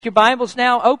Your Bibles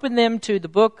now, open them to the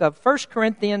book of 1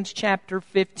 Corinthians chapter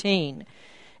 15.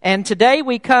 And today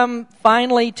we come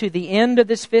finally to the end of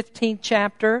this 15th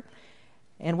chapter.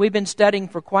 And we've been studying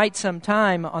for quite some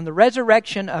time on the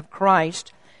resurrection of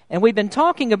Christ. And we've been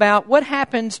talking about what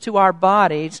happens to our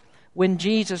bodies when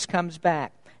Jesus comes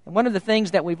back. And one of the things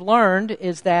that we've learned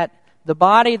is that the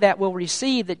body that we'll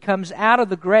receive that comes out of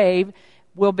the grave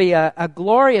will be a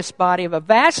glorious body, of a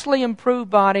vastly improved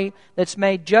body that's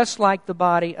made just like the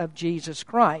body of Jesus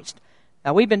Christ.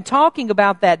 Now, we've been talking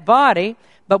about that body,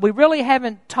 but we really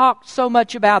haven't talked so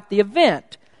much about the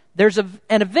event. There's an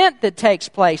event that takes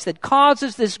place that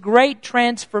causes this great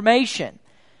transformation.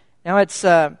 Now, it's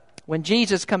when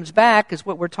Jesus comes back is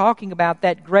what we're talking about,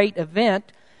 that great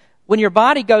event. When your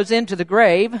body goes into the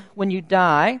grave, when you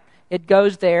die, it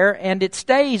goes there and it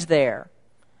stays there.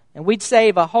 And we'd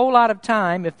save a whole lot of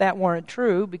time if that weren't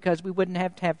true, because we wouldn't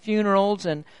have to have funerals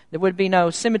and there would be no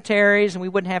cemeteries and we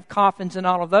wouldn't have coffins and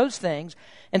all of those things.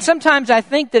 And sometimes I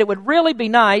think that it would really be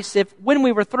nice if when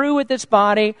we were through with this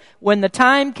body, when the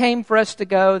time came for us to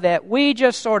go, that we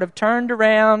just sort of turned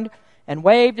around and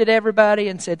waved at everybody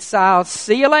and said, "I'll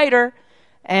see you later."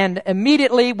 And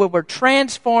immediately we were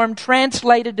transformed,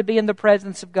 translated to be in the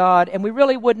presence of God, and we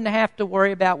really wouldn't have to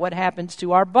worry about what happens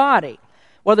to our body.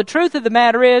 Well, the truth of the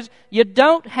matter is, you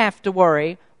don't have to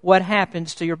worry what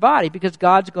happens to your body because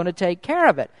God's going to take care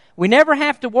of it. We never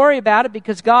have to worry about it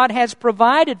because God has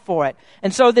provided for it.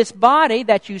 And so this body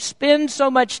that you spend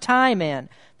so much time in,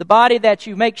 the body that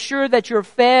you make sure that you're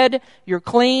fed, you're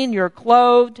clean, you're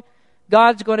clothed,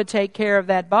 God's going to take care of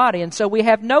that body. And so we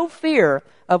have no fear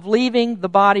of leaving the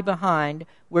body behind.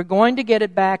 We're going to get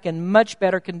it back in much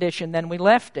better condition than we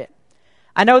left it.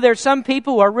 I know there's some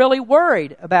people who are really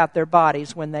worried about their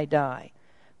bodies when they die.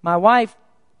 My wife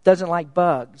doesn't like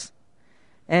bugs,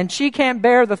 and she can't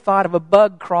bear the thought of a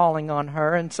bug crawling on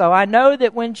her. And so I know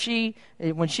that when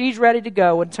she's ready to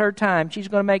go, when it's her time, she's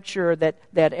going to make sure that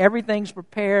everything's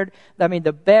prepared. I mean,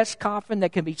 the best coffin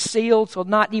that can be sealed so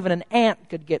not even an ant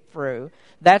could get through.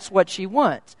 That's what she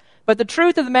wants. But the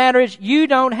truth of the matter is, you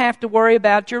don't have to worry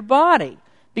about your body,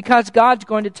 because God's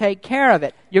going to take care of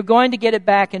it. You're going to get it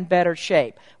back in better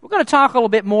shape. We're going to talk a little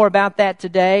bit more about that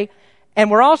today,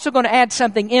 and we're also going to add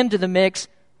something into the mix.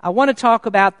 I want to talk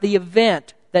about the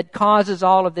event that causes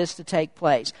all of this to take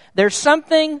place. There's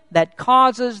something that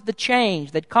causes the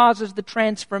change, that causes the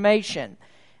transformation.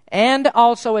 And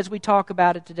also, as we talk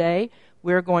about it today,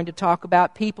 we're going to talk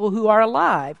about people who are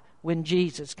alive when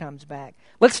Jesus comes back.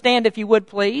 Let's stand, if you would,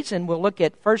 please, and we'll look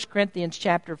at 1 Corinthians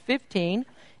chapter 15.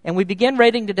 And we begin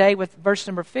reading today with verse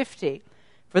number 50.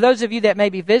 For those of you that may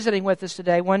be visiting with us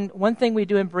today, one thing we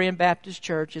do in Berean Baptist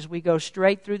Church is we go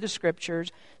straight through the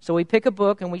Scriptures. So we pick a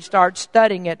book and we start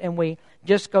studying it, and we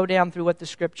just go down through what the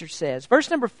Scripture says. Verse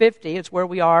number 50 is where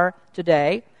we are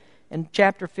today in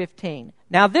chapter 15.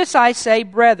 Now this I say,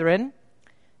 brethren,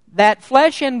 that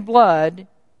flesh and blood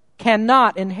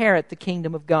cannot inherit the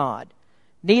kingdom of God,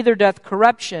 neither doth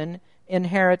corruption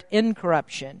inherit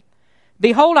incorruption.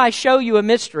 Behold, I show you a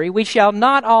mystery. We shall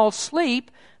not all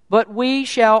sleep, but we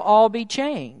shall all be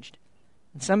changed.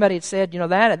 And somebody had said,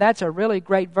 that's a really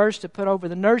great verse to put over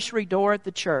the nursery door at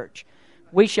the church.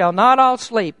 We shall not all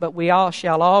sleep, but we all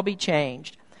shall all be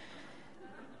changed.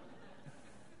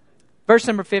 Verse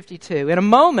number 52. In a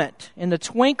moment, in the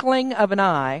twinkling of an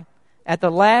eye, at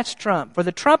the last trump, for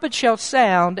the trumpet shall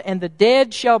sound, and the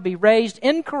dead shall be raised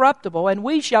incorruptible, and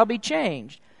we shall be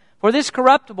changed. For this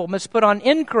corruptible must put on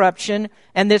incorruption,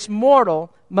 and this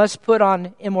mortal must put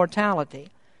on immortality.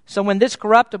 So when this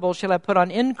corruptible shall have put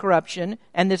on incorruption,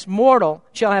 and this mortal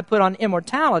shall have put on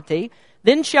immortality,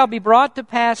 then shall be brought to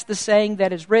pass the saying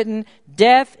that is written,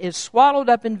 Death is swallowed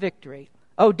up in victory.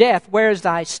 O death, where is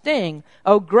thy sting?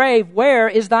 O grave, where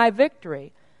is thy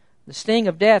victory? The sting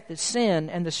of death is sin,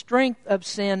 and the strength of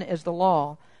sin is the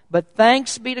law. But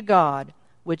thanks be to God,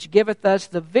 which giveth us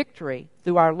the victory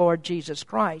through our Lord Jesus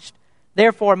Christ.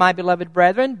 Therefore, my beloved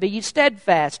brethren, be ye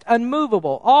steadfast,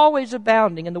 unmovable, always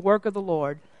abounding in the work of the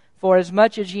Lord, for as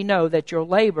much as ye know that your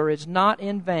labor is not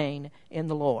in vain in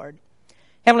the Lord.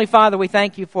 Heavenly Father, we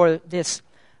thank you for this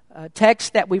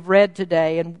text that we've read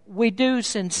today, and we do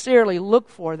sincerely look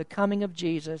for the coming of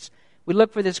Jesus. We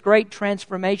look for this great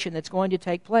transformation that's going to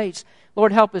take place.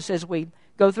 Lord, help us as we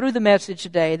go through the message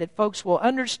today, that folks will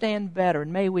understand better,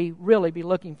 and may we really be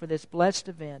looking for this blessed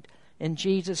event. In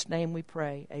Jesus' name we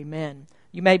pray. Amen.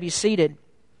 You may be seated.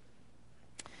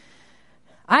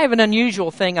 I have an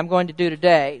unusual thing I'm going to do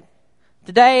today.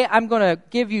 Today I'm going to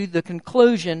give you the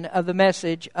conclusion of the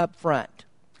message up front.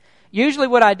 Usually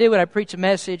what I do when I preach a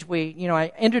message,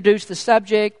 I introduce the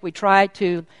subject. We try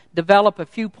to develop a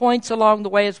few points along the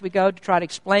way as we go to try to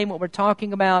explain what we're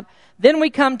talking about. Then we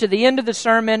come to the end of the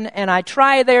sermon, and I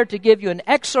try there to give you an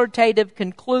exhortative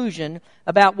conclusion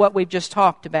about what we've just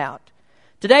talked about.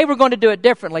 Today we're going to do it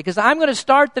differently because I'm going to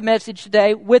start the message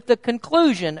today with the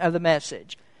conclusion of the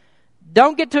message.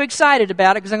 Don't get too excited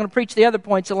about it because I'm going to preach the other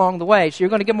points along the way, so you're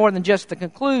going to get more than just the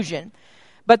conclusion.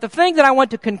 But the thing that I want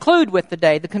to conclude with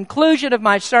today, the conclusion of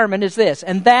my sermon is this,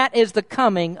 and that is the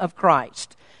coming of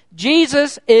Christ.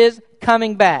 Jesus is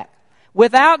coming back.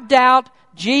 Without doubt,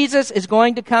 Jesus is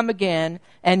going to come again,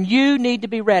 and you need to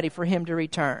be ready for Him to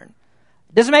return.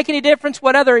 It doesn't make any difference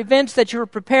what other events that you're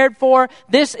prepared for.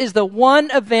 This is the one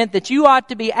event that you ought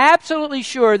to be absolutely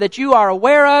sure that you are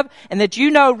aware of and that you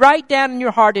know right down in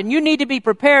your heart, and you need to be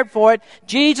prepared for it.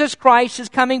 Jesus Christ is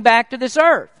coming back to this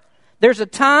earth. There's a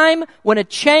time when a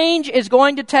change is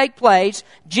going to take place.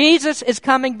 Jesus is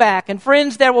coming back. And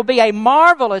friends, there will be a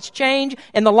marvelous change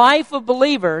in the life of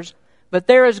believers, but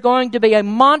there is going to be a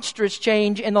monstrous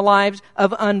change in the lives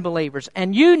of unbelievers.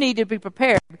 And you need to be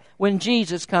prepared when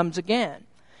Jesus comes again.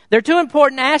 There are two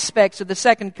important aspects of the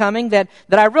second coming that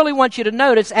I really want you to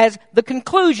notice as the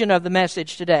conclusion of the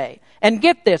message today. And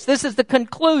get this is the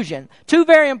conclusion. Two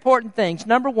very important things.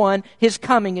 Number one, His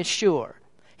coming is sure.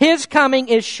 His coming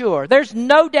is sure. There's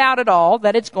no doubt at all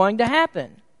that it's going to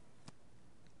happen.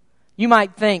 You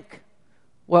might think,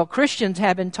 well, Christians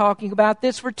have been talking about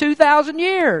this for 2,000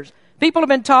 years. People have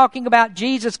been talking about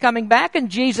Jesus coming back, and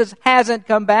Jesus hasn't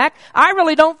come back. I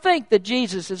really don't think that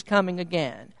Jesus is coming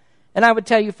again. And I would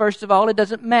tell you, first of all, it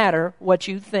doesn't matter what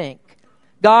you think.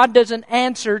 God doesn't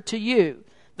answer to you.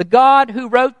 The God who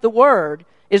wrote the Word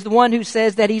is the one who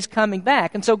says that He's coming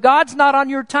back. And so God's not on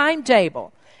your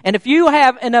timetable. And if you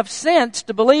have enough sense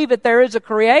to believe that there is a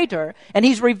Creator, and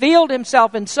He's revealed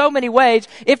Himself in so many ways,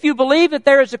 if you believe that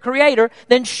there is a Creator,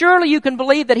 then surely you can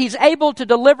believe that He's able to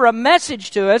deliver a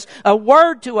message to us, a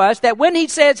word to us, that when He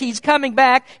says He's coming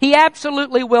back, He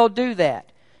absolutely will do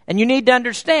that. And you need to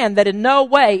understand that in no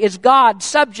way is God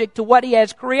subject to what He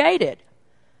has created.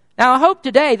 Now, I hope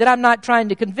today that I'm not trying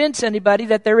to convince anybody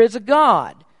that there is a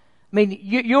God. I mean,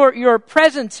 your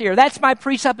presence here, that's my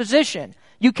presupposition.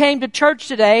 You came to church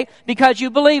today because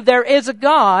you believe there is a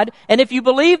God, and if you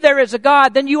believe there is a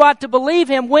God, then you ought to believe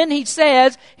Him when He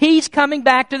says He's coming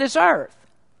back to this earth.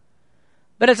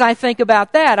 But as I think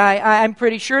about that, I'm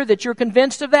pretty sure that you're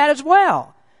convinced of that as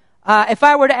well. If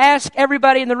I were to ask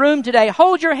everybody in the room today,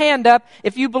 hold your hand up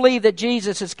if you believe that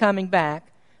Jesus is coming back,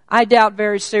 I doubt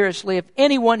very seriously if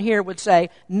anyone here would say,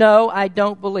 no, I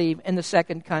don't believe in the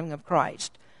second coming of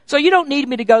Christ. So you don't need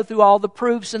me to go through all the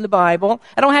proofs in the Bible.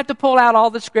 I don't have to pull out all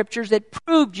the scriptures that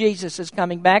prove Jesus is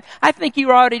coming back. I think you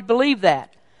already believe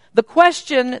that. The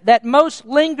question that most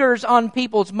lingers on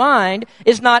people's mind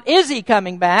is not, is He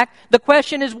coming back? The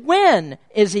question is, when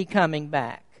is He coming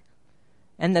back?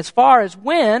 And as far as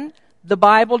when, the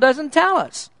Bible doesn't tell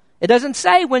us. It doesn't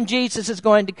say when Jesus is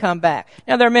going to come back.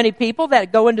 Now, there are many people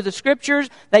that go into the Scriptures.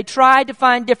 They try to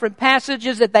find different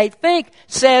passages that they think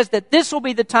says that this will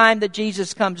be the time that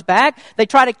Jesus comes back. They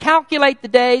try to calculate the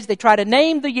days. They try to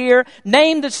name the year,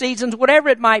 name the seasons, whatever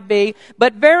it might be.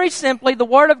 But very simply, the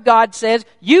Word of God says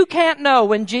you can't know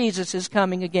when Jesus is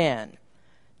coming again.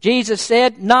 Jesus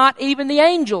said not even the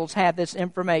angels have this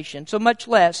information, so much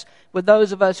less would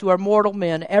those of us who are mortal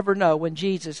men ever know when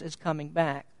Jesus is coming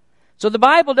back. So the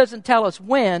Bible doesn't tell us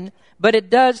when, but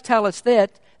it does tell us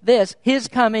that His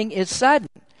coming is sudden.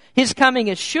 His coming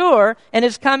is sure, and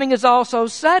His coming is also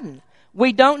sudden.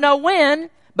 We don't know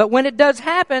when, but when it does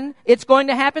happen, it's going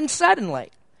to happen suddenly.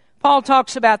 Paul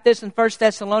talks about this in 1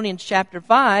 Thessalonians chapter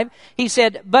 5. He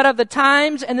said, but of the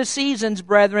times and the seasons,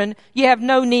 brethren, ye have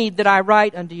no need that I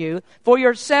write unto you, for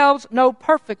yourselves know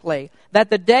perfectly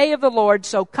that the day of the Lord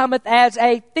so cometh as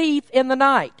a thief in the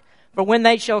night. For when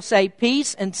they shall say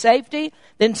peace and safety,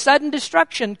 then sudden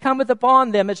destruction cometh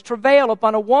upon them as travail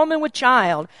upon a woman with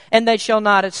child, and they shall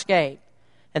not escape.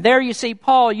 And there you see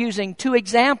Paul using two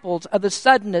examples of the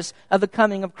suddenness of the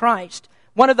coming of Christ.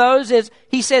 One of those is,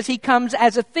 he says He comes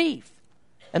as a thief.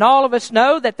 And all of us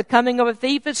know that the coming of a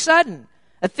thief is sudden.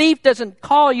 A thief doesn't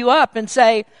call you up and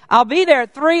say, I'll be there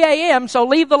at 3 a.m., so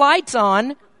leave the lights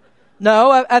on.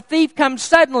 No, a thief comes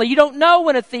suddenly. You don't know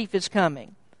when a thief is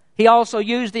coming. He also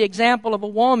used the example of a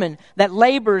woman that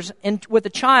labors with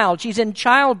a child. She's in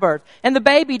childbirth. And the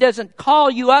baby doesn't call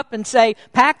you up and say,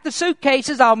 pack the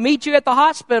suitcases, I'll meet you at the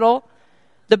hospital.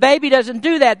 The baby doesn't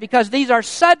do that because these are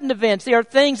sudden events. They are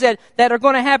things that are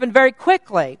going to happen very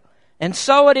quickly. And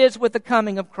so it is with the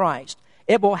coming of Christ.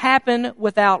 It will happen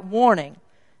without warning.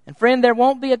 And friend, there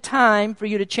won't be a time for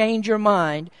you to change your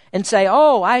mind and say,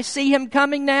 oh, I see him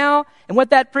coming now. And what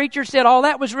that preacher said, oh,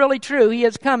 that was really true. He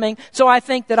is coming, so I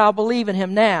think that I'll believe in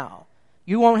him now.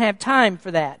 You won't have time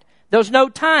for that. There's no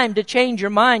time to change your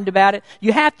mind about it.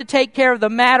 You have to take care of the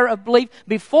matter of belief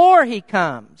before he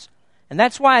comes. And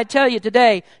that's why I tell you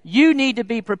today, you need to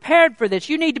be prepared for this.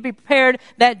 You need to be prepared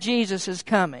that Jesus is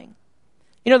coming.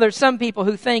 You know, there's some people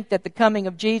who think that the coming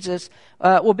of Jesus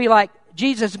will be like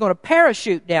Jesus is going to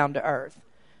parachute down to earth.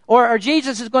 Or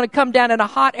Jesus is going to come down in a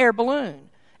hot air balloon.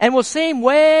 And we'll see him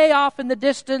way off in the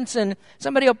distance, and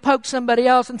somebody will poke somebody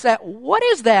else and say, what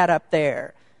is that up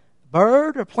there?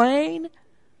 Bird or plane?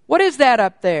 What is that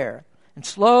up there? And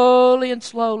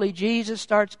slowly, Jesus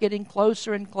starts getting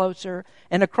closer and closer.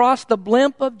 And across the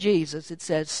blimp of Jesus, it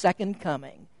says, second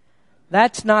coming.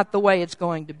 That's not the way it's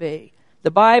going to be.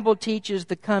 The Bible teaches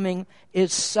the coming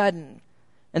is sudden.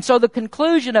 And so the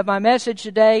conclusion of my message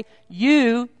today,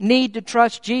 you need to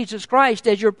trust Jesus Christ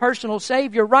as your personal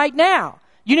Savior right now.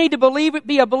 You need to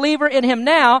be a believer in him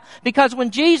now, because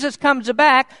when Jesus comes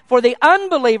back, for the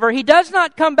unbeliever, he does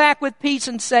not come back with peace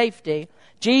and safety.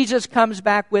 Jesus comes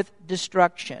back with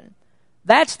destruction.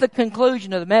 That's the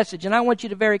conclusion of the message, and I want you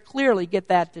to very clearly get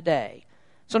that today.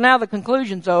 So now the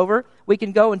conclusion's over, we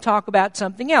can go and talk about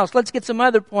something else. Let's get some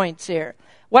other points here.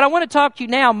 What I want to talk to you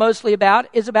now mostly about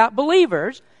is about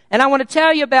believers, and I want to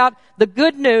tell you about the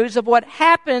good news of what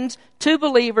happens to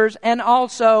believers and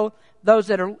also those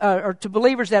that are to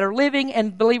believers that are living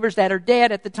and believers that are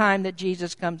dead at the time that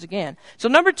Jesus comes again. So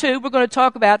number 2, we're going to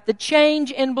talk about the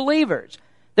change in believers.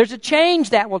 There's a change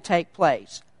that will take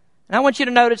place. And I want you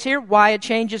to notice here why a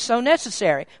change is so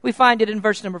necessary. We find it in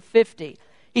verse number 50.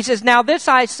 He says, now this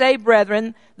I say,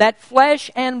 brethren, that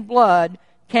flesh and blood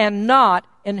cannot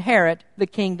inherit the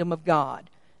kingdom of God.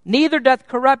 Neither doth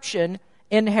corruption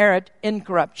inherit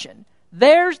incorruption.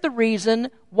 There's the reason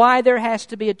why there has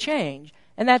to be a change.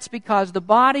 And that's because the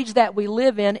bodies that we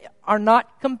live in are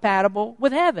not compatible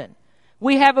with heaven.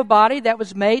 We have a body that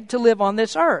was made to live on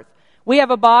this earth. We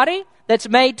have a body that's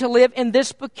made to live in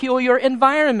this peculiar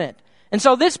environment. And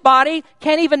so this body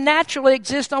can't even naturally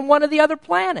exist on one of the other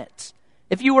planets.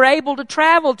 If you were able to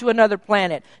travel to another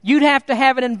planet, you'd have to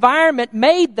have an environment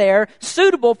made there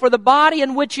suitable for the body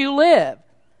in which you live.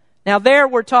 Now there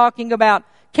we're talking about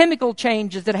chemical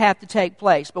changes that have to take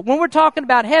place. But when we're talking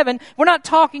about heaven, we're not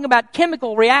talking about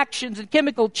chemical reactions and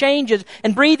chemical changes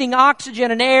and breathing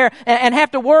oxygen and air and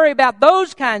have to worry about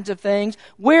those kinds of things.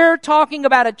 We're talking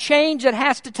about a change that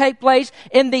has to take place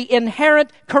in the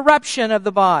inherent corruption of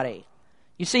the body.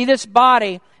 You see, this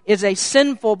body is a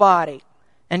sinful body,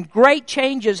 and great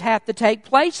changes have to take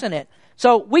place in it.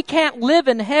 So we can't live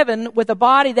in heaven with a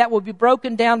body that will be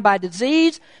broken down by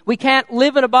disease. We can't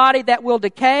live in a body that will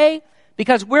decay,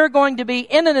 because we're going to be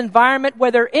in an environment where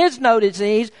there is no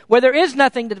disease, where there is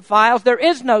nothing that defiles, there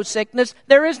is no sickness,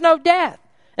 there is no death.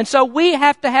 And so we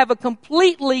have to have a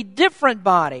completely different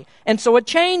body. And so a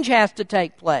change has to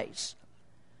take place.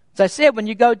 As I said, when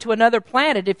you go to another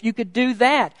planet, if you could do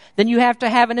that, then you have to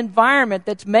have an environment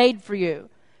that's made for you.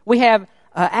 We have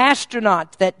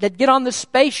astronauts that get on the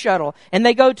space shuttle, and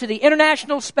they go to the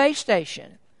International Space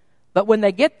Station. But when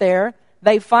they get there,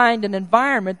 they find an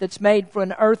environment that's made for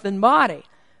an earthen body.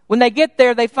 When they get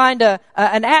there, they find an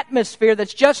atmosphere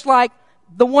that's just like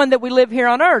the one that we live here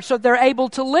on earth, so they're able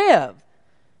to live.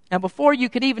 Now, before you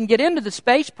could even get into the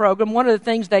space program, one of the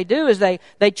things they do is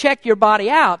they check your body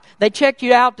out. They check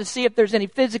you out to see if there's any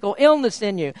physical illness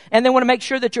in you, and they want to make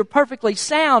sure that you're perfectly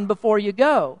sound before you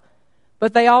go.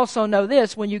 But they also know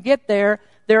this: when you get there,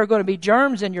 there are going to be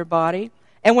germs in your body.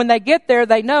 And when they get there,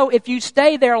 they know if you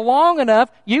stay there long enough,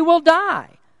 you will die.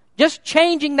 Just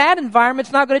changing that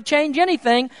environment's not going to change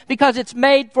anything, because it's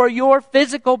made for your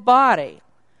physical body.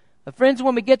 But friends,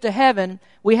 when we get to heaven,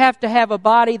 we have to have a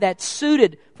body that's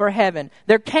suited for heaven.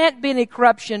 There can't be any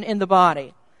corruption in the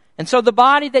body. And so the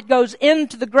body that goes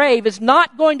into the grave is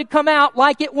not going to come out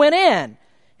like it went in.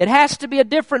 It has to be a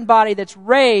different body that's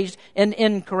raised in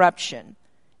incorruption.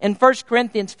 In 1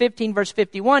 Corinthians 15, verse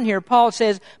 51 here, Paul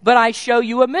says, but I show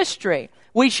you a mystery.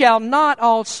 We shall not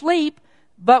all sleep,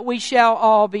 but we shall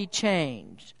all be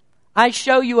changed. I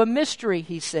show you a mystery,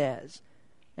 he says.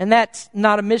 And that's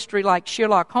not a mystery like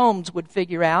Sherlock Holmes would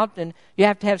figure out, and you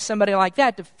have to have somebody like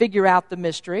that to figure out the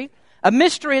mystery. A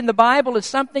mystery in the Bible is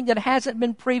something that hasn't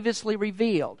been previously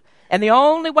revealed. And the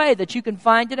only way that you can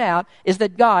find it out is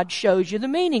that God shows you the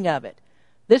meaning of it.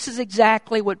 This is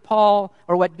exactly what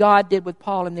God did with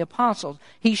Paul and the apostles.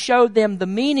 He showed them the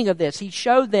meaning of this. He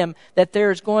showed them that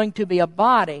there's going to be a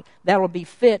body that will be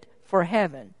fit for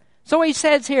heaven. So he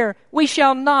says here, we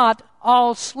shall not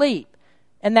all sleep.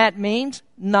 And that means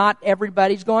not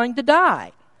everybody's going to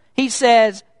die. He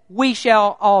says, we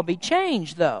shall all be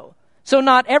changed, though. So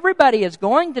not everybody is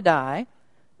going to die,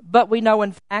 but we know,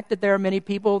 in fact, that there are many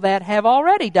people that have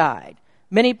already died.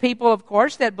 Many people, of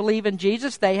course, that believe in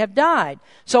Jesus, they have died.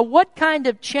 So what kind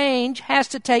of change has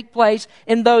to take place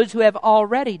in those who have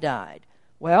already died?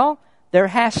 Well, there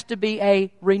has to be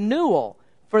a renewal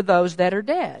for those that are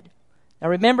dead. Now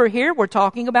remember here, we're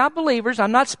talking about believers.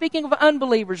 I'm not speaking of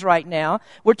unbelievers right now.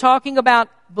 We're talking about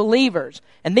believers.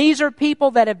 And these are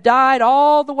people that have died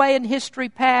all the way in history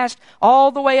past, all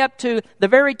the way up to the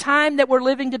very time that we're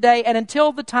living today, and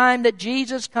until the time that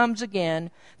Jesus comes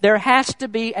again, there has to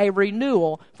be a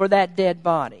renewal for that dead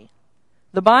body.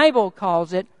 The Bible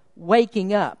calls it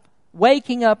waking up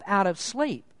out of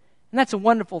sleep. And that's a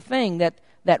wonderful thing, that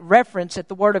reference that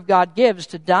the Word of God gives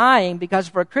to dying, because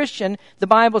for a Christian, the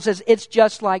Bible says it's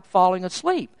just like falling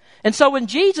asleep. And so when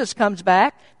Jesus comes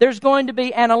back, there's going to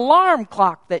be an alarm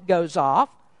clock that goes off,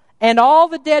 and all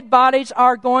the dead bodies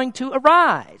are going to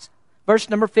arise. Verse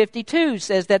number 52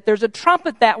 says that there's a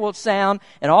trumpet that will sound,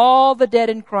 and all the dead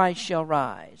in Christ shall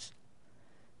rise.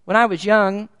 When I was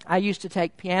young, I used to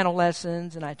take piano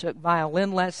lessons, and I took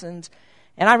violin lessons.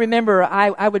 And I remember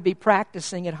I would be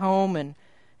practicing at home,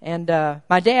 and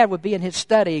my dad would be in his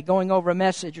study going over a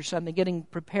message or something, getting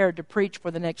prepared to preach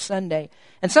for the next Sunday.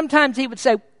 And sometimes he would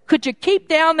say, could you keep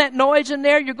down that noise in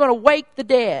there? You're going to wake the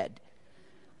dead.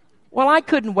 Well, I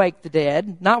couldn't wake the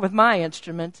dead, not with my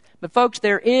instruments. But folks,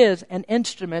 there is an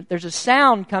instrument, there's a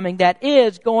sound coming that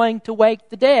is going to wake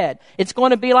the dead. It's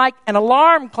going to be like an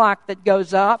alarm clock that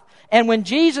goes off. And when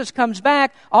Jesus comes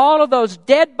back, all of those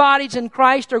dead bodies in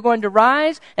Christ are going to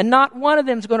rise, and not one of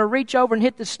them is going to reach over and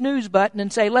hit the snooze button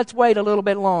and say, let's wait a little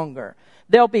bit longer.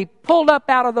 They'll be pulled up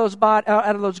out of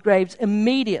those graves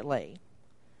immediately.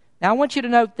 Now, I want you to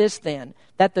note this then,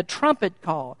 that the trumpet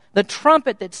call, the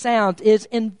trumpet that sounds, is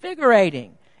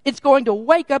invigorating. It's going to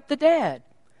wake up the dead.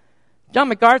 John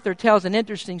MacArthur tells an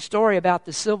interesting story about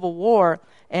the Civil War,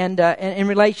 and in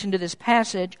relation to this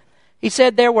passage. He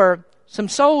said there were some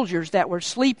soldiers that were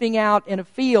sleeping out in a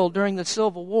field during the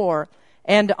Civil War,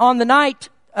 and on the night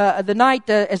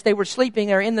as they were sleeping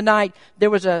there in the night,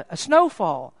 there was a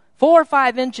snowfall. 4 or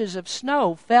 5 inches of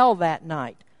snow fell that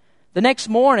night. The next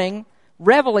morning,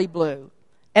 reveille blew.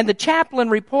 And the chaplain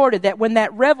reported that when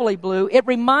that reveille blew, it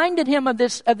reminded him of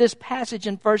this passage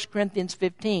in 1 Corinthians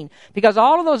 15. Because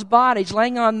all of those bodies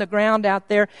laying on the ground out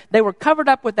there, they were covered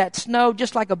up with that snow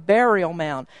just like a burial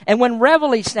mound. And when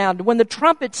reveille sounded, when the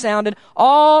trumpet sounded,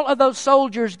 all of those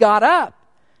soldiers got up.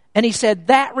 And he said,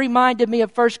 that reminded me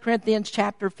of 1 Corinthians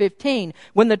chapter 15.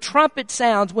 When the trumpet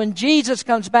sounds, when Jesus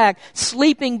comes back,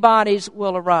 sleeping bodies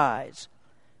will arise.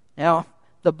 Now,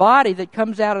 the body that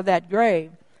comes out of that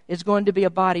grave is going to be a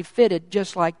body fitted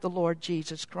just like the Lord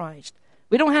Jesus Christ.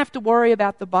 We don't have to worry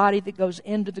about the body that goes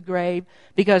into the grave,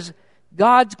 because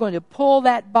God's going to pull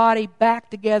that body back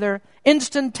together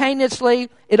instantaneously.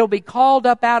 It'll be called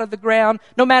up out of the ground.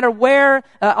 No matter where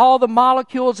all the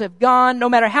molecules have gone, no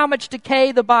matter how much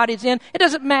decay the body's in, it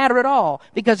doesn't matter at all,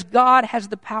 because God has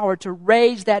the power to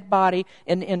raise that body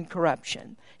in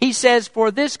incorruption. He says,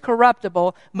 for this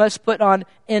corruptible must put on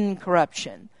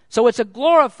incorruption. So it's a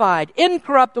glorified,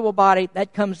 incorruptible body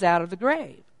that comes out of the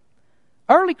grave.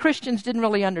 Early Christians didn't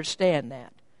really understand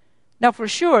that. Now, for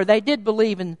sure, they did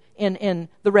believe in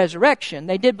the resurrection.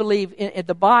 They did believe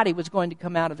the body was going to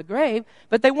come out of the grave,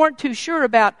 but they weren't too sure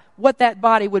about what that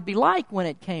body would be like when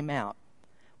it came out.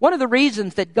 One of the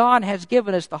reasons that God has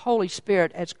given us the Holy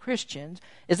Spirit as Christians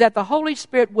is that the Holy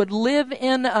Spirit would live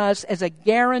in us as a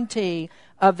guarantee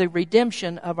of the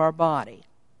redemption of our body.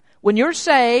 When you're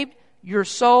saved, your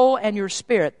soul and your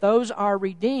spirit, those are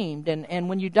redeemed. And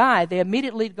when you die, they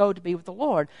immediately go to be with the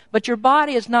Lord. But your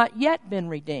body has not yet been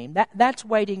redeemed. That's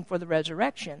waiting for the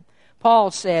resurrection.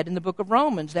 Paul said in the book of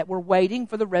Romans that we're waiting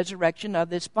for the resurrection of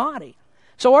this body.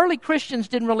 So early Christians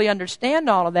didn't really understand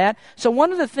all of that. So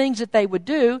one of the things that they would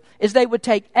do is they would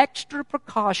take extra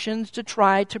precautions to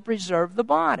try to preserve the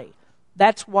body.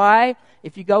 That's why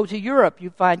if you go to Europe, you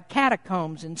find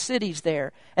catacombs in cities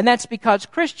there. And that's because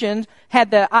Christians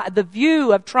had the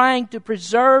view of trying to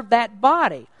preserve that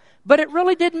body. But it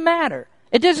really didn't matter.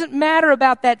 It doesn't matter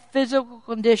about that physical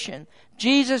condition.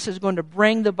 Jesus is going to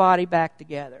bring the body back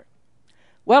together.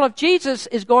 Well, if Jesus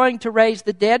is going to raise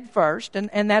the dead first,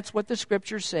 and that's what the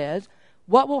Scripture says,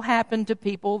 what will happen to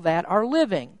people that are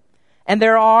living? And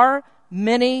there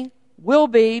will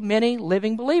be many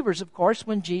living believers, of course,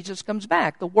 when Jesus comes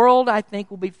back. The world, I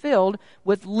think, will be filled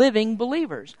with living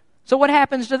believers. So what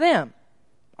happens to them?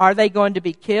 Are they going to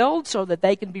be killed so that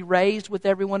they can be raised with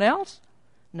everyone else?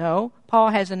 No, Paul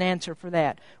has an answer for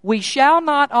that. We shall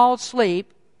not all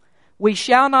sleep. We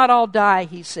shall not all die,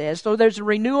 he says. So there's a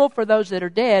renewal for those that are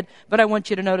dead, but I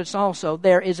want you to notice also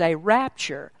there is a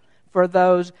rapture for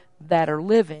those that are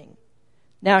living.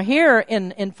 Now here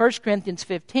in 1 Corinthians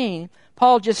 15,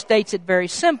 Paul just states it very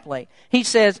simply. He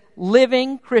says,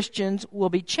 living Christians will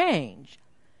be changed.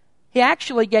 He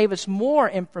actually gave us more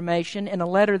information in a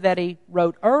letter that he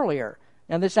wrote earlier.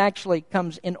 Now this actually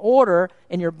comes in order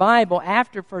in your Bible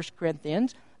after 1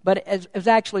 Corinthians, but it was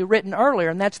actually written earlier,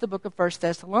 and that's the book of 1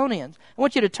 Thessalonians. I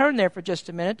want you to turn there for just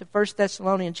a minute to 1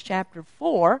 Thessalonians chapter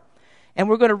 4, and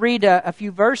we're going to read a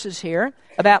few verses here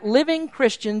about living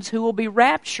Christians who will be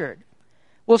raptured.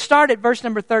 We'll start at verse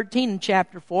number 13 in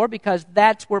chapter 4 because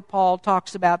that's where Paul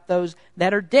talks about those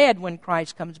that are dead when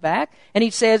Christ comes back. And he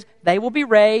says they will be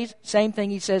raised. Same thing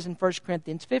he says in 1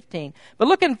 Corinthians 15. But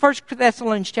look in 1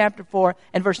 Thessalonians chapter 4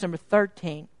 and verse number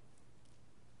 13.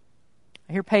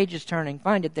 I hear pages turning.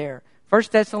 Find it there. 1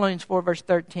 Thessalonians 4 verse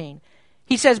 13.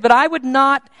 He says, "But I would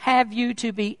not have you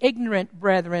to be ignorant,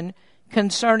 brethren,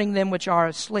 concerning them which are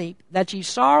asleep, that ye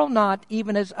sorrow not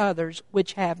even as others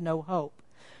which have no hope.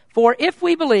 For if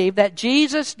we believe that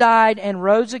Jesus died and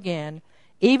rose again,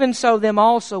 even so them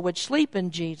also which sleep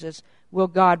in Jesus will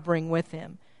God bring with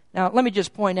him." Now, let me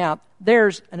just point out,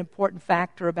 there's an important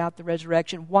factor about the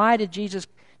resurrection. Why did Jesus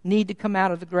need to come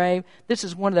out of the grave? This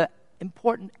is one of the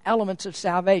important elements of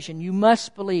salvation. You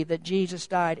must believe that Jesus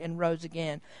died and rose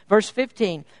again. Verse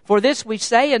 15, "For this we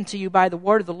say unto you by the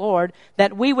word of the Lord,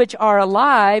 that we which are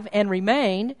alive and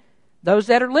remain," those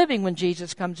that are living when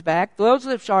Jesus comes back, "those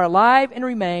which are alive and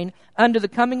remain unto the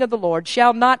coming of the Lord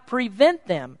shall not prevent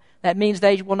them." That means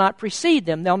they will not precede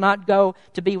them. They'll not go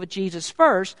to be with Jesus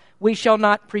first. "We shall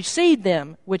not precede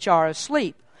them which are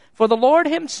asleep. For the Lord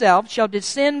himself shall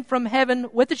descend from heaven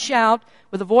with a shout,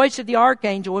 with the voice of the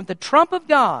archangel, with the trump of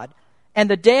God, and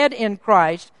the dead in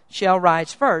Christ shall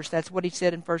rise first." That's what he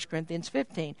said in 1 Corinthians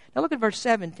 15. Now look at verse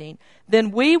 17.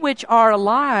 "Then we which are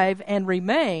alive and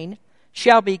remain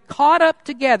shall be caught up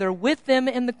together with them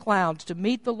in the clouds to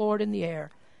meet the Lord in the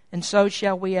air, and so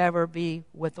shall we ever be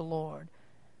with the Lord."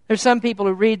 There's some people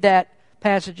who read that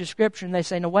passage of Scripture and they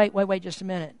say, "No, wait just a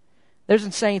minute. There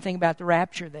doesn't say anything about the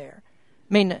rapture there.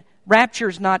 I mean, rapture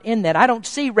is not in that. I don't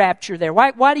see rapture there.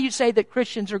 Why do you say that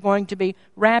Christians are going to be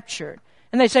raptured?"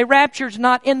 And they say rapture is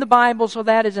not in the Bible, so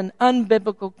that is an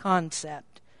unbiblical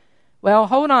concept. Well,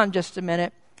 hold on just a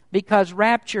minute, because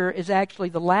rapture is actually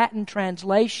the Latin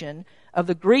translation of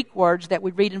the Greek words that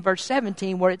we read in verse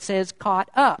 17 where it says caught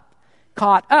up.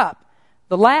 Caught up.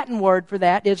 The Latin word for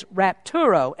that is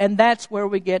rapturo, and that's where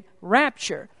we get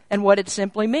rapture. And what it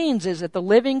simply means is that the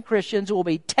living Christians will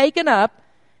be taken up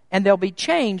and they'll be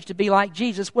changed to be like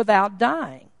Jesus without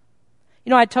dying. You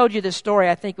know, I told you this story,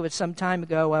 I think it was some time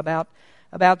ago, about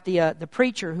the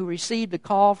preacher who received a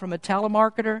call from a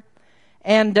telemarketer.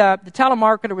 And the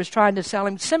telemarketer was trying to sell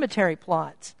him cemetery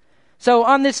plots. So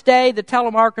on this day, the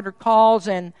telemarketer calls,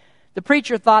 and the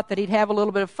preacher thought that he'd have a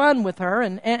little bit of fun with her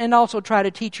and also try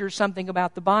to teach her something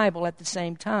about the Bible at the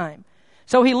same time.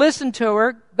 So he listened to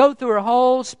her go through her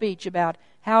whole speech about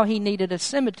how he needed a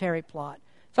cemetery plot.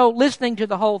 So listening to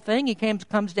the whole thing, he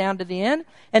comes down to the end,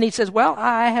 and he says, "Well,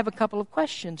 I have a couple of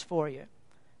questions for you."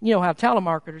 You know how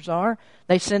telemarketers are.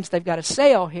 They sense they've got a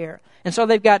sale here. And so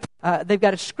they've got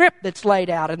a script that's laid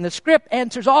out, and the script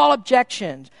answers all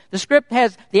objections. The script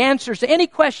has the answers to any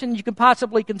question you can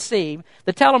possibly conceive.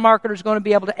 The telemarketer is going to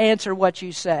be able to answer what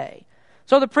you say.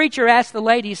 So the preacher asks the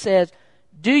lady, says,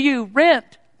 "Do you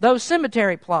rent those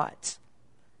cemetery plots?"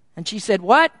 And she said,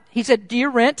 "What?" He said, "Do you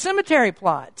rent cemetery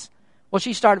plots?" Well,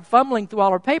 she started fumbling through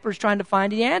all her papers trying to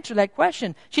find the answer to that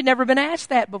question. She'd never been asked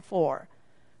that before.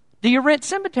 "Do you rent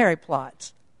cemetery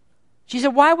plots?" She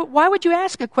said, why would you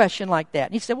ask a question like that?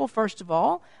 And he said, "Well, first of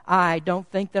all, I don't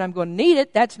think that I'm going to need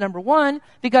it. That's number one,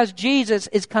 because Jesus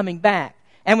is coming back.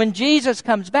 And when Jesus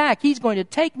comes back, he's going to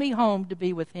take me home to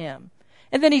be with him."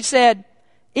 And then he said,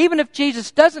 "Even if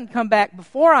Jesus doesn't come back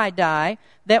before I die,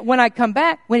 that when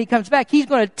he comes back, he's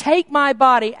going to take my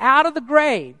body out of the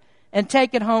grave and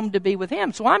take it home to be with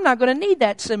him. So I'm not going to need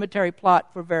that cemetery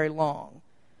plot for very long."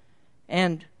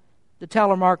 And the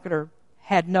telemarketer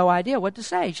had no idea what to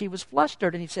say. She was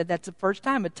flustered, and he said that's the first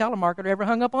time a telemarketer ever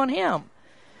hung up on him.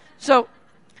 So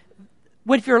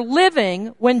if you're living,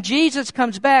 when Jesus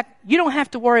comes back, you don't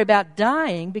have to worry about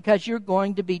dying because you're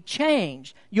going to be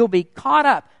changed. You'll be caught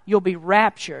up. You'll be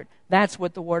raptured. That's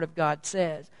what the Word of God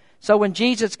says. So when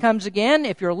Jesus comes again,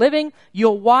 if you're living,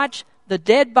 you'll watch the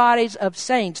dead bodies of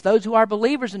saints, those who are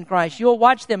believers in Christ. You'll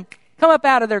watch them come up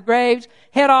out of their graves,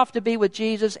 head off to be with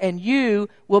Jesus, and you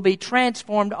will be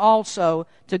transformed also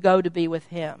to go to be with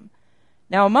him.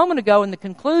 Now, a moment ago in the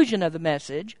conclusion of the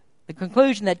message, The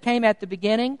conclusion that came at the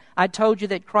beginning, I told you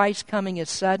that Christ's coming is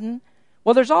sudden.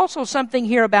 Well, there's also something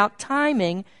here about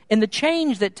timing in the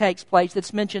change that takes place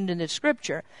that's mentioned in this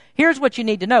scripture. Here's what you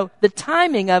need to know. The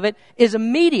timing of it is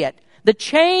immediate. The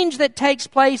change that takes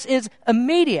place is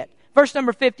immediate. Verse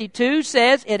number 52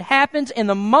 says it happens in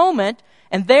the moment,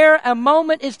 and there a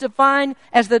moment is defined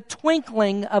as the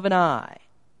twinkling of an eye.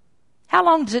 How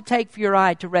long does it take for your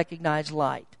eye to recognize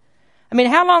light? I mean,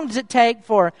 how long does it take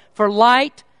for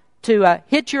light to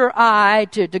hit your eye,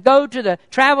 to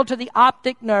travel to the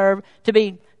optic nerve, to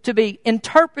be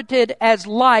interpreted as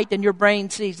light, and your brain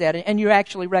sees that, and you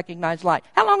actually recognize light?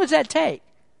 How long does that take?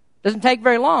 Doesn't take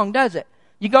very long, does it?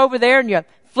 You go over there and you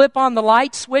flip on the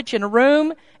light switch in a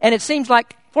room, and it seems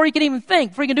like before you can even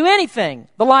think, before you can do anything,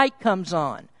 the light comes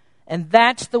on. And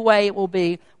that's the way it will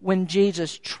be when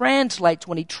Jesus translates,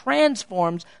 when He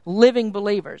transforms living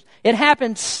believers. It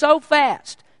happens so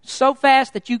fast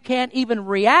that you can't even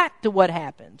react to what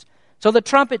happens. So the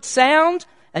trumpet sounds,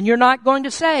 and you're not going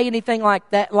to say anything like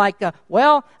that,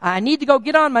 well, I need to go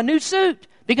get on my new suit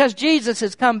because Jesus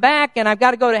has come back and I've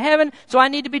got to go to heaven, so I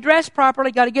need to be dressed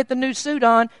properly, got to get the new suit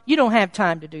on. You don't have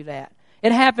time to do that.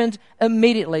 It happens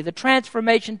immediately. The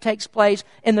transformation takes place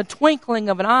in the twinkling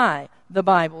of an eye, the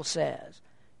Bible says.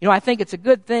 You know, I think it's a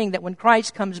good thing that when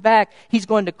Christ comes back, He's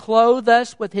going to clothe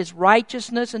us with His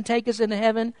righteousness and take us into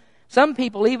heaven. Some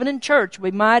people, even in church,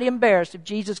 would be mighty embarrassed if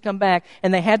Jesus come back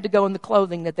and they had to go in the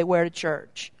clothing that they wear to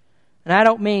church. And I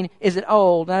don't mean, is it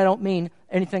old? I don't mean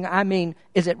anything. I mean,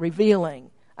 is it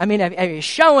revealing? I mean, are you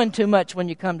showing too much when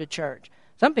you come to church?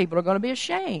 Some people are going to be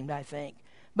ashamed, I think.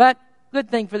 But good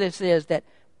thing for this is that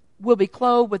we'll be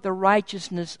clothed with the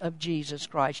righteousness of Jesus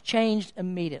Christ, changed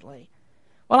immediately.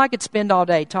 Well, I could spend all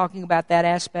day talking about that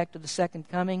aspect of the second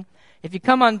coming. If you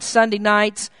come on Sunday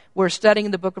nights, we're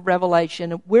studying the book of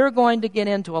Revelation. We're going to get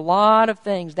into a lot of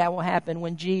things that will happen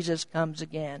when Jesus comes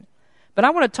again. But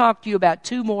I want to talk to you about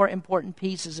two more important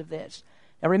pieces of this.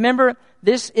 Now remember,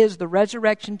 this is the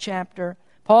resurrection chapter.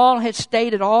 Paul has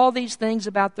stated all these things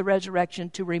about the resurrection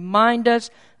to remind us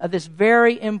of this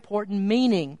very important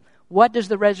meaning. What does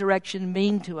the resurrection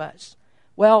mean to us?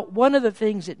 Well, one of the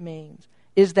things it means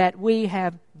is that we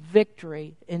have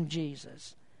victory in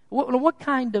Jesus. What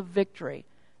kind of victory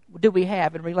do we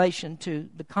have in relation to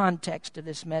the context of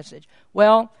this message?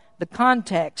 Well, the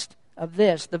context of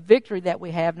this, the victory that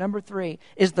we have, number 3,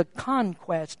 is the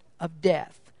conquest of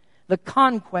death. The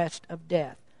conquest of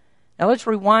death. Now let's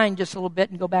rewind just a little bit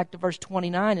and go back to verse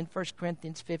 29 in 1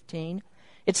 Corinthians 15.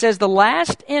 It says, the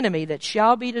last enemy that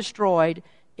shall be destroyed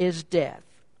is death.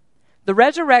 The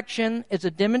resurrection is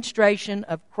a demonstration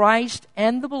of Christ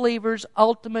and the believer's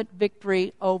ultimate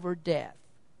victory over death.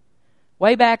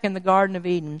 Way back in the Garden of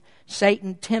Eden,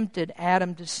 Satan tempted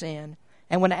Adam to sin.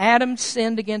 And when Adam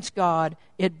sinned against God,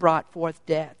 it brought forth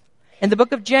death. In the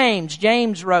book of James,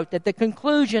 James wrote that the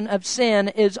conclusion of sin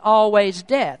is always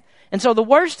death. And so the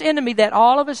worst enemy that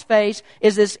all of us face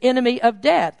is this enemy of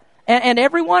death. And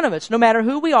every one of us, no matter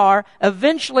who we are,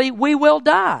 eventually we will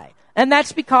die. And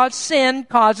that's because sin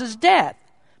causes death.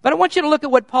 But I want you to look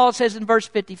at what Paul says in verse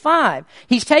 55.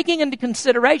 He's taking into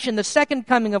consideration the second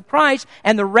coming of Christ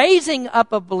and the raising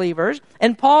up of believers.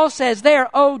 And Paul says there,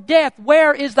 O death,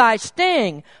 where is thy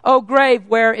sting? O grave,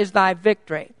 where is thy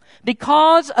victory?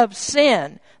 Because of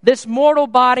sin, this mortal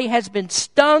body has been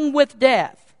stung with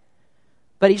death.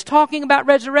 But he's talking about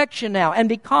resurrection now. And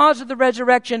because of the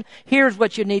resurrection, here's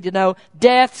what you need to know.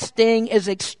 Death's sting is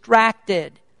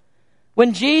extracted.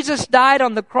 When Jesus died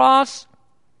on the cross,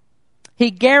 He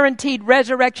guaranteed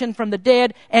resurrection from the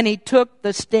dead, and He took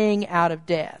the sting out of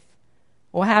death.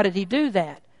 Well, how did He do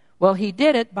that? Well, He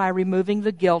did it by removing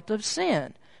the guilt of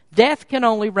sin. Death can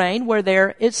only reign where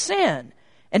there is sin.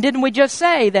 And didn't we just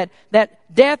say that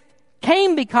death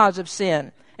came because of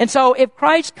sin? And so if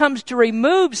Christ comes to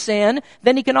remove sin,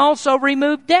 then He can also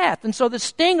remove death. And so the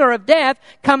stinger of death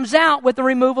comes out with the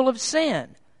removal of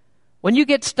sin. When you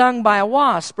get stung by a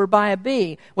wasp or by a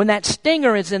bee, when that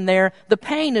stinger is in there, the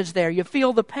pain is there. You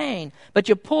feel the pain, but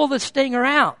you pull the stinger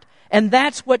out. And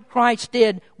that's what Christ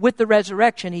did with the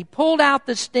resurrection. He pulled out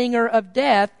the stinger of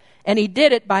death, and He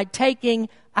did it by taking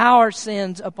our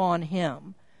sins upon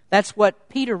Him. That's what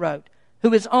Peter wrote,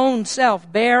 who His own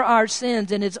self bare our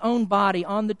sins in His own body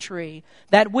on the tree,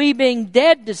 that we being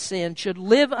dead to sin should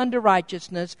live unto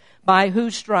righteousness, by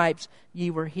whose stripes ye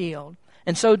were healed.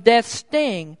 And so death's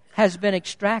sting has been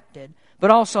extracted.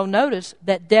 But also notice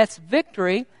that death's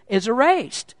victory is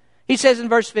erased. He says in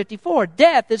verse 54,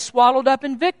 death is swallowed up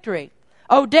in victory.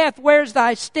 O death, where's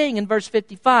thy sting? In verse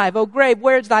 55, O grave,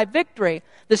 where's thy victory?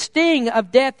 The sting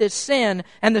of death is sin,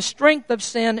 and the strength of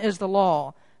sin is the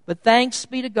law. But thanks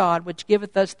be to God, which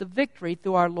giveth us the victory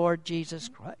through our Lord Jesus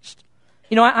Christ.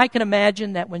 You know, I can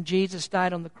imagine that when Jesus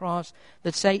died on the cross,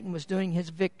 that Satan was doing his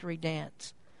victory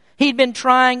dance. He'd been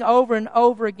trying over and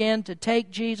over again to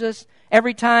take Jesus.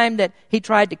 Every time that he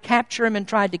tried to capture him and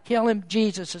tried to kill him,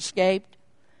 Jesus escaped.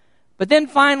 But then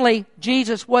finally,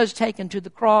 Jesus was taken to the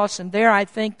cross, and there I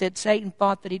think that Satan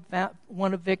thought that he'd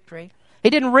won a victory. He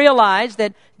didn't realize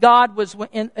that God was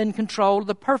in control of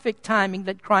the perfect timing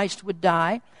that Christ would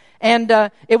die. And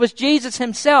it was Jesus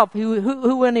himself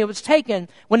who, when he was taken,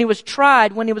 when he was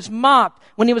tried, when he was mocked,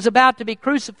 when he was about to be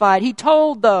crucified, he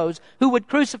told those who would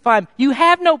crucify him, "You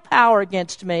have no power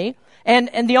against me. And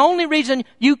the only reason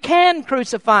you can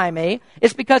crucify me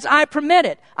is because I permit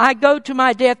it. I go to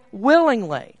my death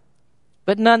willingly."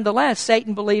 But nonetheless,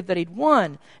 Satan believed that he'd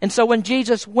won. And so when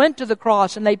Jesus went to the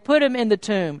cross and they put him in the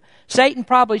tomb, Satan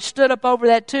probably stood up over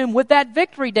that tomb with that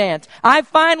victory dance. "I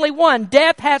finally won.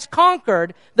 Death has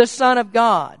conquered the Son of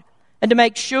God." And to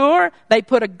make sure, they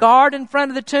put a guard in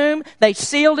front of the tomb. They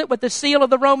sealed it with the seal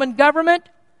of the Roman government.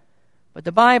 But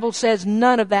the Bible says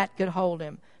none of that could hold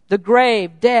him. The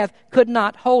grave, death, could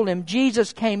not hold him.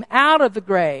 Jesus came out of the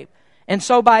grave. And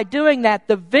so by doing that,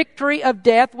 the victory of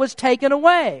death was taken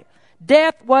away.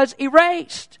 Death was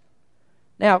erased.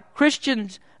 Now,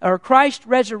 Christ's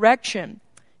resurrection,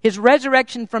 his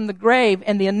resurrection from the grave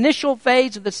and the initial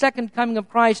phase of the second coming of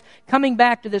Christ coming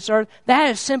back to this earth, that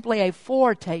is simply a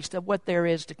foretaste of what there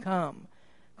is to come.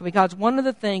 Because one of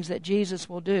the things that Jesus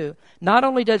will do, not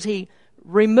only does he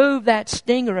remove that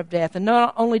stinger of death, and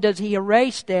not only does he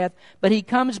erase death, but he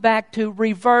comes back to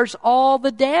reverse all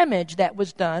the damage that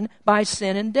was done by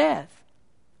sin and death.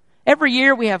 Every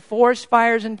year we have forest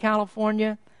fires in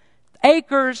California.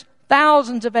 Acres,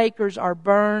 thousands of acres are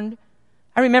burned.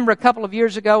 I remember a couple of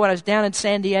years ago when I was down in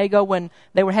San Diego when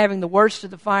they were having the worst of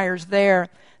the fires there,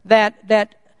 that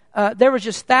there was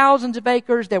just thousands of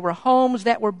acres. There were homes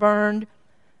that were burned.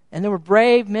 And there were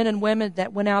brave men and women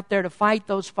that went out there to fight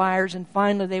those fires, and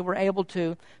finally they were able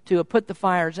to put the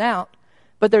fires out.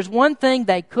 But there's one thing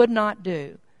they could not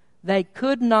do. They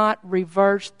could not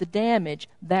reverse the damage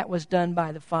that was done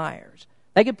by the fires.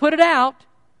 They could put it out,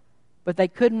 but they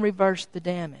couldn't reverse the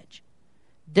damage.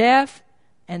 Death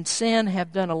and sin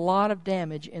have done a lot of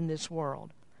damage in this world.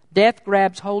 Death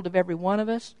grabs hold of every one of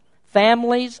us.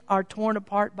 Families are torn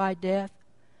apart by death.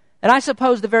 And I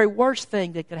suppose the very worst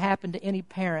thing that could happen to any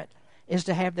parent is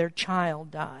to have their child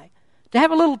die. To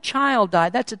have a little child die,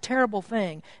 that's a terrible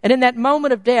thing. And in that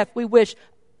moment of death, we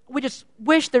just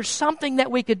wish there's something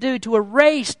that we could do to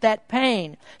erase that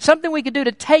pain. Something we could do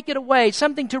to take it away.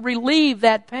 Something to relieve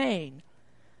that pain.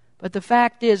 But the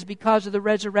fact is, because of the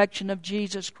resurrection of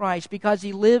Jesus Christ, because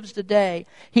he lives today,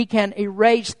 he can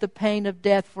erase the pain of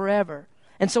death forever.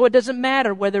 And so it doesn't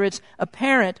matter whether it's a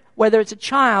parent, whether it's a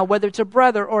child, whether it's a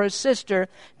brother or a sister.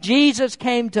 Jesus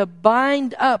came to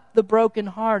bind up the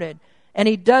brokenhearted. And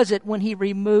he does it when he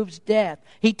removes death.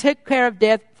 He took care of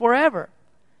death forever.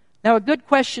 Now, a good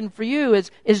question for you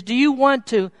is do you want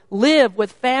to live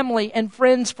with family and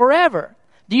friends forever?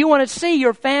 Do you want to see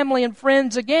your family and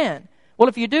friends again? Well,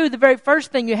 if you do, the very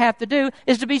first thing you have to do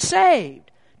is to be saved.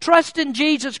 Trust in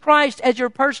Jesus Christ as your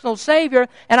personal Savior,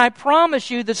 and I promise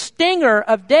you the stinger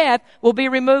of death will be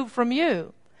removed from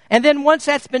you. And then once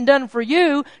that's been done for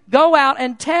you, go out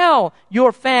and tell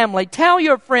your family, tell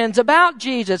your friends about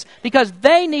Jesus, because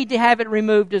they need to have it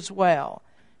removed as well.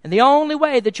 And the only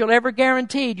way that you'll ever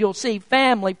guaranteed you'll see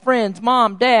family, friends,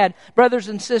 mom, dad, brothers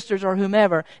and sisters, or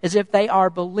whomever, is if they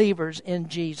are believers in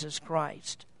Jesus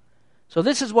Christ. So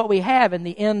this is what we have in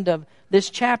the end of this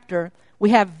chapter. We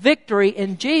have victory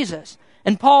in Jesus.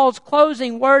 And Paul's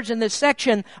closing words in this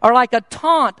section are like a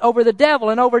taunt over the devil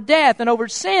and over death and over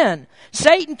sin.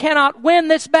 Satan cannot win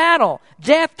this battle.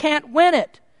 Death can't win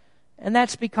it. And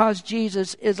that's because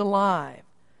Jesus is alive.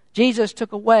 Jesus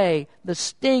took away the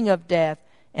sting of death,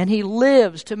 and he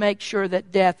lives to make sure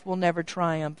that death will never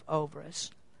triumph over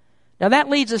us. Now that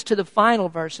leads us to the final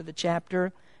verse of the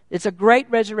chapter. It's a great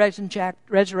resurrection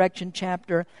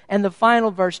chapter, and the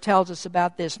final verse tells us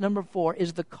about this. Number 4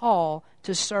 is the call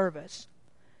to service.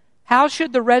 How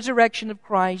should the resurrection of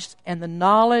Christ and the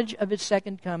knowledge of his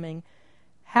second coming,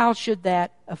 how should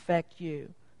that affect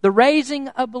you? The raising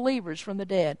of believers from the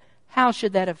dead, how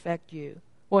should that affect you?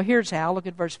 Well, here's how. Look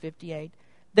at verse 58.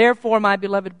 Therefore, my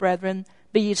beloved brethren,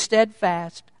 be ye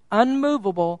steadfast,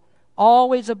 unmovable,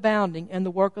 always abounding in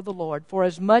the work of the Lord, for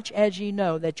as much as ye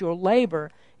know that your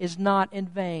labor is not in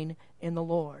vain in the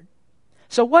Lord.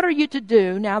 So what are you to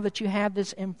do now that you have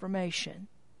this information?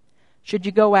 Should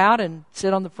you go out and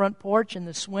sit on the front porch in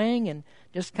the swing and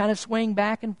just kind of swing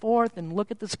back and forth and look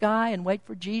at the sky and wait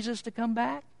for Jesus to come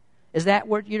back? Is that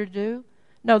what you're to do?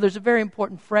 No, there's a very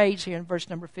important phrase here in verse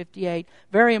number 58.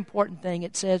 Very important thing.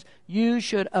 It says, you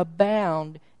should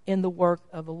abound in the work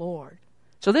of the Lord.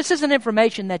 So this isn't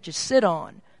information that you sit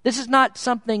on. This is not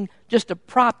something just to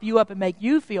prop you up and make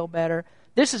you feel better.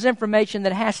 This is information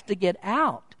that has to get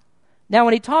out. Now,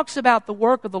 when he talks about the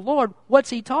work of the Lord, what's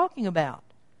he talking about?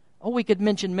 Oh, we could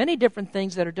mention many different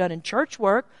things that are done in church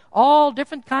work, all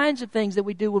different kinds of things that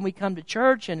we do when we come to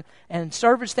church and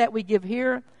service that we give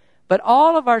here. But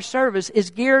all of our service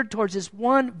is geared towards this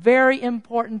one very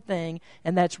important thing,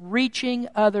 and that's reaching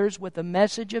others with the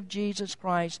message of Jesus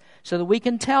Christ so that we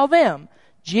can tell them,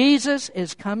 Jesus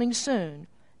is coming soon,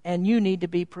 and you need to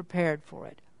be prepared for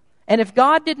it. And if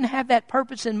God didn't have that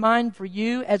purpose in mind for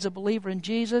you as a believer in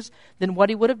Jesus, then what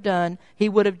he would have done, he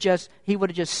would have just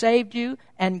saved you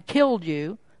and killed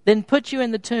you, then put you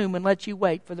in the tomb and let you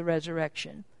wait for the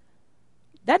resurrection.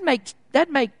 That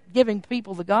make giving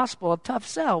people the gospel a tough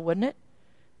sell, wouldn't it?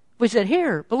 If we said,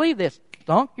 here, believe this,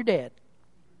 donk, you're dead.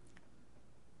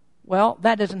 Well,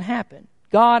 that doesn't happen.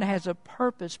 God has a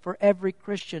purpose for every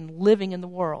Christian living in the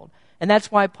world. And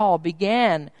that's why Paul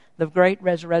began the great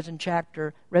resurrection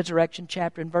chapter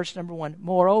in verse number 1.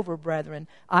 Moreover, brethren,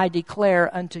 I declare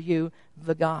unto you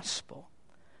the gospel.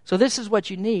 So this is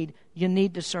what you need. You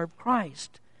need to serve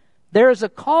Christ. There is a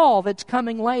call that's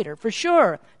coming later. For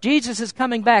sure, Jesus is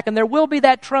coming back, and there will be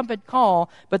that trumpet call,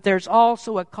 but there's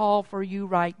also a call for you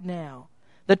right now.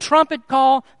 The trumpet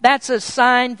call, that's a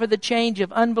sign for the change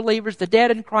of unbelievers. The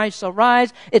dead in Christ shall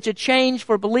rise. It's a change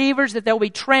for believers that they'll be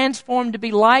transformed to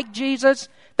be like Jesus.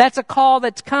 That's a call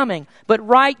that's coming. But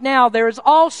right now, there is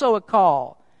also a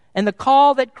call. And the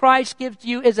call that Christ gives to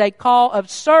you is a call of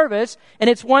service, and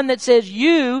it's one that says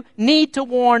you need to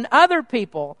warn other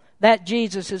people that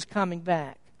Jesus is coming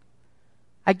back.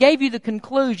 I gave you the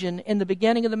conclusion in the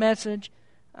beginning of the message.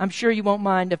 I'm sure you won't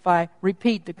mind if I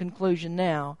repeat the conclusion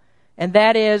now. And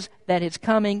that is that his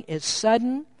coming is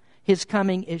sudden. His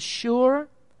coming is sure.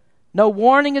 No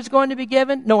warning is going to be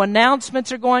given. No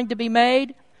announcements are going to be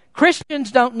made.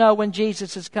 Christians don't know when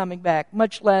Jesus is coming back,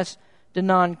 much less do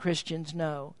non-Christians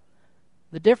know.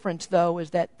 The difference, though,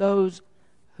 is that those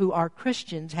who are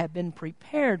Christians have been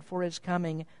prepared for his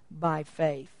coming by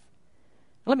faith.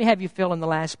 Let me have you fill in the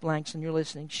last blanks in your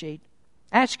listening sheet.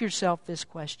 Ask yourself this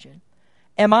question.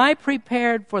 Am I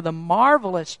prepared for the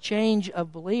marvelous change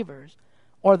of believers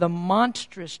or the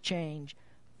monstrous change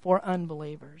for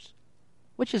unbelievers?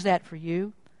 Which is that for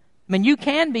you? I mean, you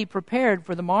can be prepared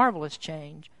for the marvelous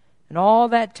change, and all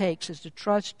that takes is to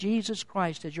trust Jesus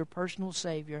Christ as your personal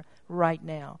Savior right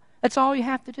now. That's all you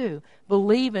have to do.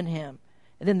 Believe in him,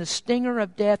 and then the stinger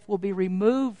of death will be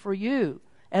removed for you,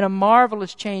 and a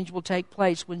marvelous change will take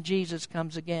place when Jesus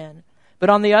comes again. But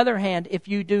on the other hand, if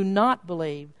you do not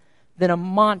believe, then a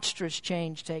monstrous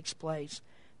change takes place.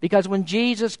 Because when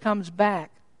Jesus comes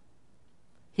back,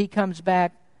 he comes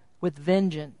back with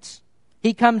vengeance.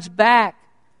 He comes back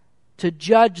to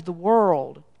judge the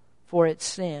world for its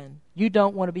sin. You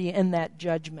don't want to be in that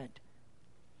judgment.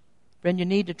 Friend, you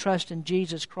need to trust in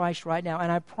Jesus Christ right now.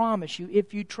 And I promise you,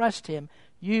 if you trust him,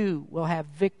 you will have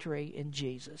victory in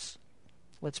Jesus.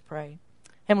 Let's pray.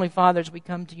 Heavenly Father, as we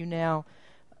come to you now,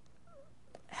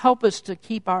 help us to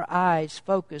keep our eyes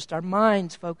focused, our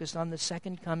minds focused on the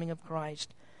second coming of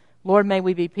Christ. Lord, may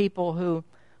we be people who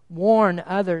warn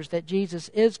others that Jesus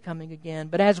is coming again.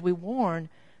 But as we warn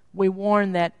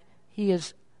that he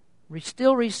is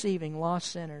still receiving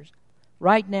lost sinners.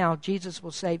 Right now, Jesus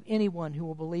will save anyone who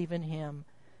will believe in him.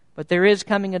 But there is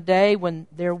coming a day when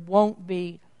there won't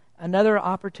be another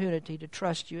opportunity to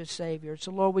trust you as Savior.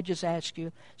 So, Lord, we just ask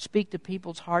you, speak to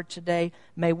people's hearts today.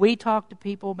 May we talk to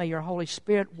people. May your Holy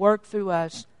Spirit work through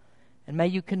us. And may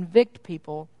you convict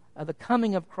people of the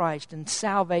coming of Christ and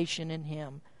salvation in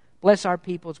him. Bless our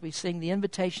people as we sing the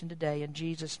invitation today. In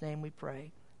Jesus' name we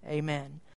pray. Amen.